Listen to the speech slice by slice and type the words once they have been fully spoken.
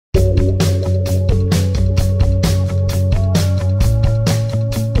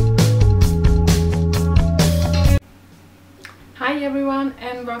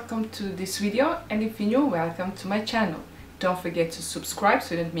welcome to this video, and if you're new, welcome to my channel. Don't forget to subscribe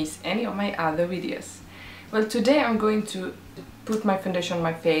so you don't miss any of my other videos. Well, today I'm going to put my foundation on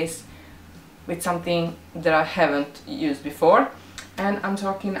my face with something that I haven't used before, and I'm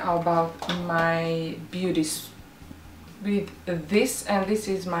talking about my beauties with this, and this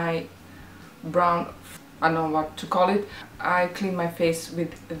is my Braun, I don't know what to call it. I clean my face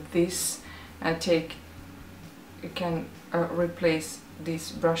with this and you can replace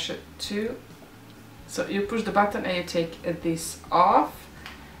this brush too. So you push the button and you take this off,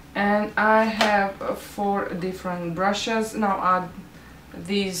 and I have 4 different brushes. Now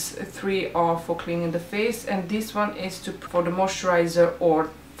these 3 are for cleaning the face, and this one is for the moisturizer or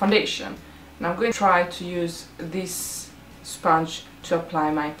foundation. And I'm going to try to use this sponge to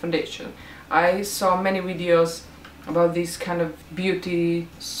apply my foundation. I saw many videos about these kind of beauty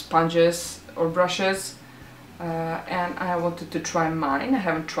sponges or brushes, and I wanted to try mine. I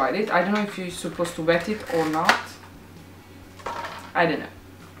haven't tried it. I don't know if you're supposed to wet it or not. I don't know.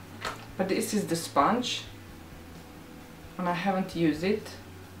 But this is the sponge, and I haven't used it.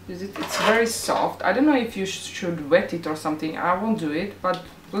 It's very soft. I don't know if you should wet it or something. I won't do it, but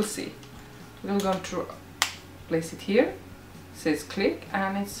we'll see. We're going to place it here. It says click,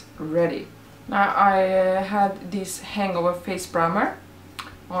 and it's ready. Now I had this hangover face primer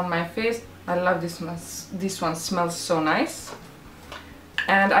on my face. I love this one. This one smells so nice.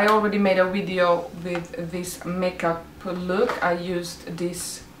 And I already made a video with this makeup look. I used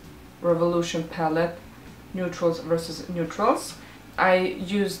this Revolution palette, neutrals versus neutrals. I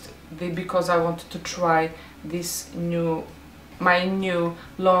used it because I wanted to try this my new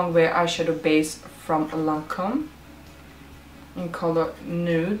long wear eyeshadow base from Lancome in color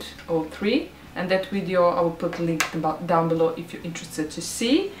Nude 03, and that video I will put a link down below if you're interested to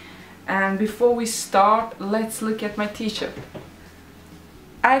see. And before we start, let's look at my t-shirt.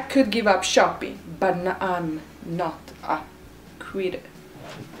 I could give up shopping, but I'm not a quitter.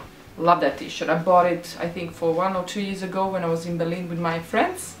 Love that t-shirt. I bought it I think for 1 or 2 years ago when I was in Berlin with my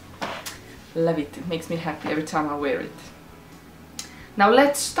friends. Love it. It makes me happy every time I wear it. Now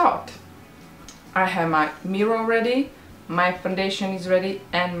let's start. I have my mirror ready, my foundation is ready,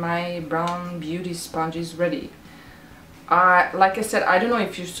 and my Braun beauty sponge is ready. Like I said, I don't know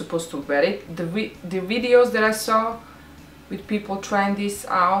if you're supposed to wet it. The videos that I saw with people trying this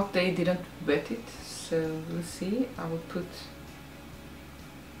out, they didn't wet it. So we'll see. I will put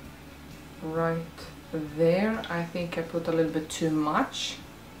right there. I think I put a little bit too much.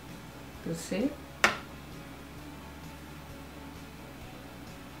 We'll see.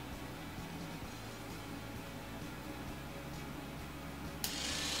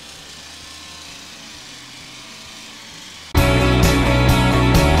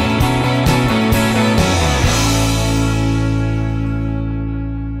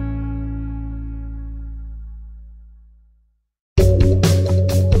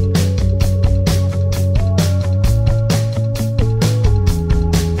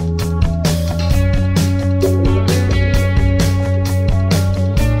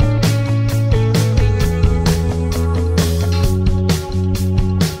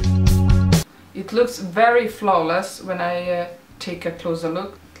 It looks very flawless when I take a closer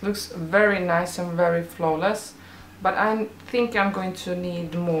look. It looks very nice and very flawless, but I think I'm going to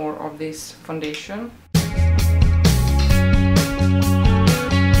need more of this foundation.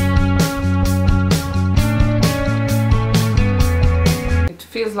 It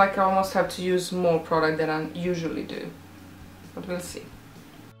feels like I almost have to use more product than I usually do, but we'll see.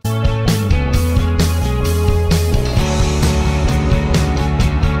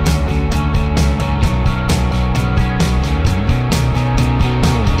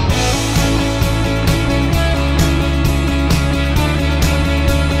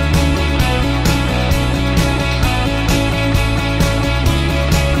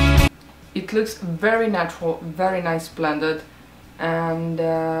 It looks very natural, very nice blended, and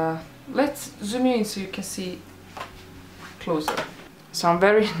let's zoom in so you can see closer. So I'm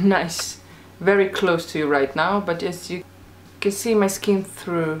very nice, very close to you right now, but as you can see my skin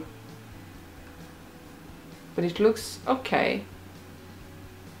through, but it looks okay.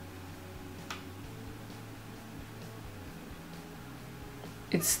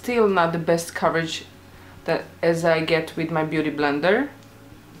 It's still not the best coverage as I get with my beauty blender.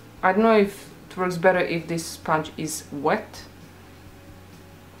 I don't know if it works better if this sponge is wet.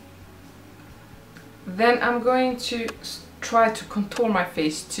 Then I'm going to try to contour my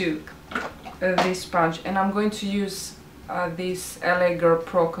face too, this sponge, and I'm going to use this LA Girl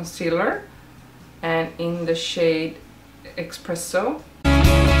Pro Concealer, and in the shade Espresso.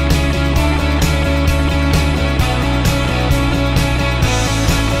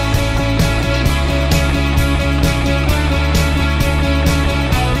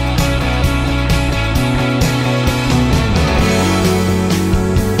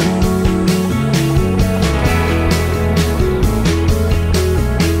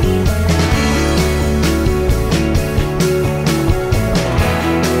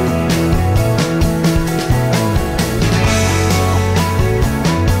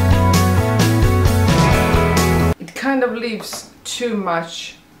 too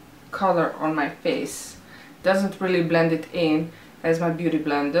much color on my face. Doesn't really blend it in as my beauty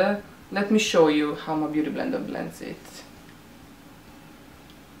blender. Let me show you how my beauty blender blends it.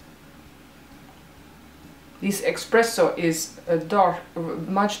 This espresso is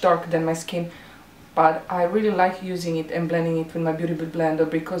much darker than my skin, but I really like using it and blending it with my beauty blender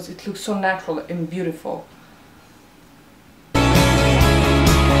because it looks so natural and beautiful.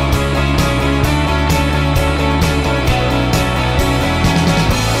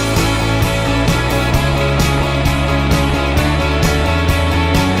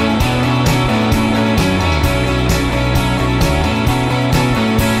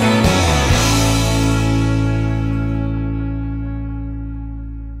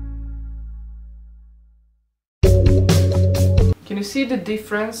 Can you see the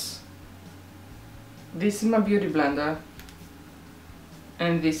difference? This is my beauty blender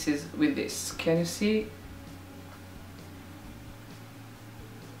and this is with this. Can you see?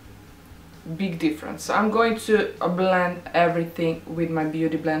 Big difference. So I'm going to blend everything with my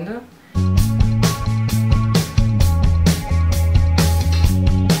beauty blender.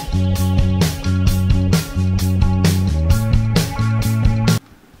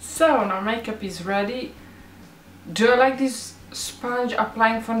 So now makeup is ready. Do I like this sponge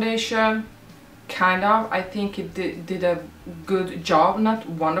applying foundation? Kind of. I think it did a good job. Not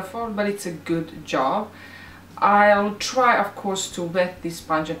wonderful, but it's a good job. I'll try, of course, to wet this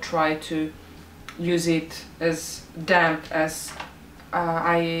sponge and try to use it as damp as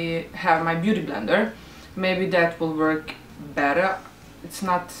I have my beauty blender. Maybe that will work better. It's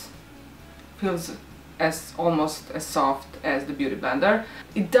not, feels as almost as soft as the beauty blender.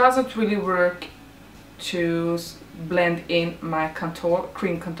 It doesn't really work to blend in my contour,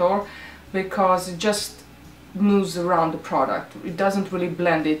 cream contour, because it just moves around the product. It doesn't really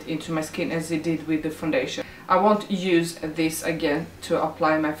blend it into my skin as it did with the foundation. I won't use this again to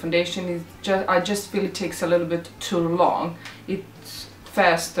apply my foundation. I just feel it takes a little bit too long. It's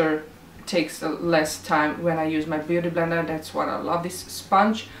faster, takes less time when I use my beauty blender. That's what I love, this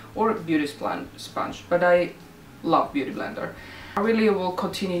sponge or beauty sponge, but I love beauty blender. I really will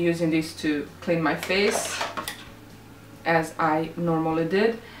continue using this to clean my face as I normally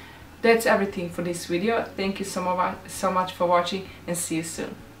did. That's everything for this video. Thank you so much for watching and see you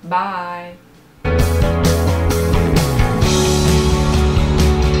soon. Bye!